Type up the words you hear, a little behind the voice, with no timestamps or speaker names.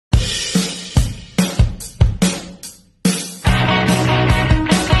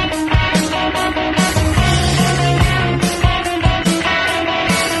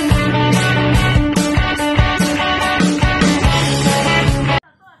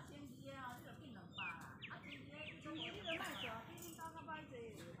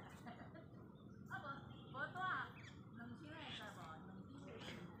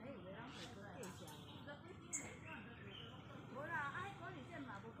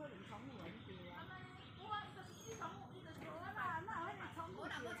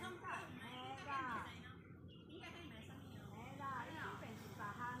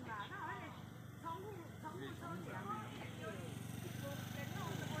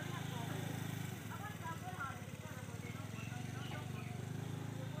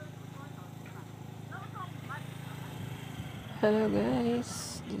Hello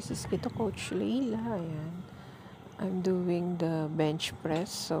guys, this is Kito Coach Leila. Ayan. I'm doing the bench press.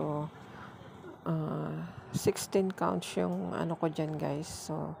 So, 16 counts yung ano ko dyan guys.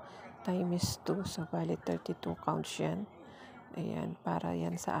 So, time is 2. So, bali 32 counts yan. Ayan, para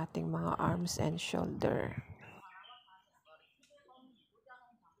yan sa ating mga arms and shoulder.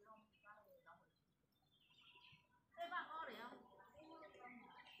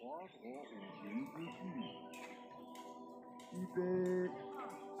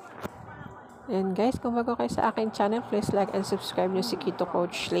 And guys, kung bago kayo sa akin channel, please like and subscribe nyo si Kito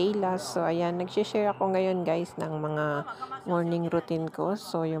Coach Leila. So, ayan, nag-share ako ngayon guys ng mga morning routine ko.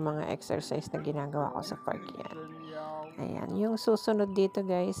 So, yung mga exercise na ginagawa ko sa park yan. Ayan, yung susunod dito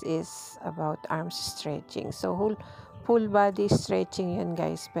guys is about arms stretching. So, full body stretching yun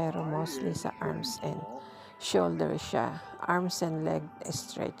guys, pero mostly sa arms and shoulder siya. Arms and leg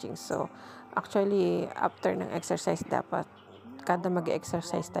stretching. So, actually, after ng exercise, dapat kada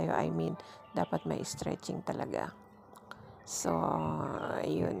mag-exercise tayo, dapat may stretching talaga. So,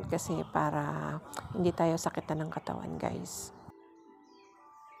 yun. Kasi para hindi tayo sakitan ng katawan, guys.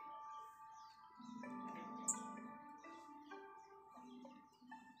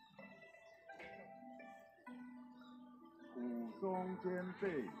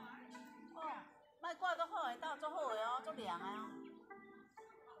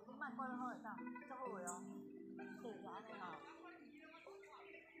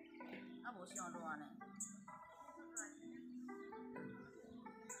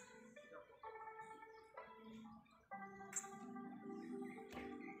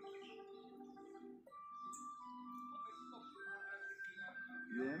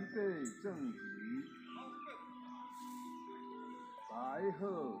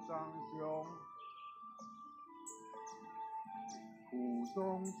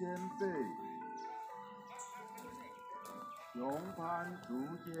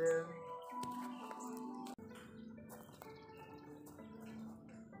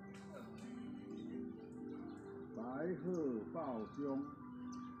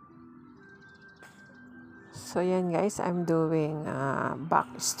 So, yan guys, I'm doing back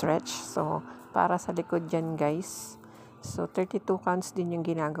stretch. So, para sa likod dyan guys. So, 32 counts din yung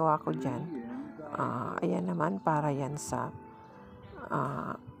ginagawa ko dyan. Ayan naman, para yan sa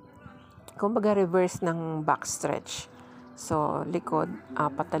kumbaga reverse ng back stretch. So, likod,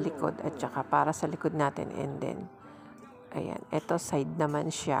 patalikod, at saka para sa likod natin. And then, ayan, ito side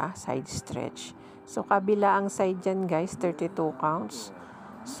naman siya, side stretch. So, kabila ang side dyan guys, 32 counts.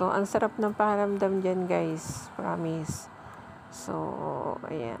 So, ang sarap ng pakiramdam dyan guys, promise. So,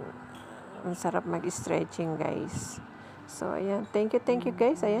 ayan, ang sarap mag-stretching guys. So, ayan, thank you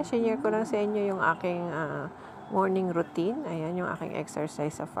guys. Ayan, share ko lang sa inyo yung aking morning routine. Ayan, yung aking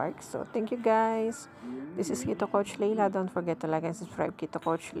exercise sa park. So, thank you guys. This is Kito Coach Leila. Don't forget to like and subscribe Kito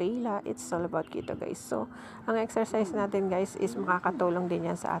Coach Leila. It's all about keto guys. So, ang exercise natin guys is makakatulong din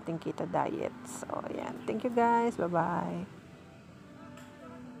yan sa ating keto diet. So, ayan. Thank you guys. Bye-bye.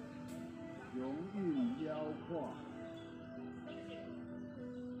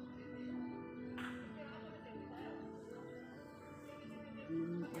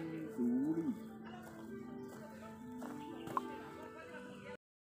 今天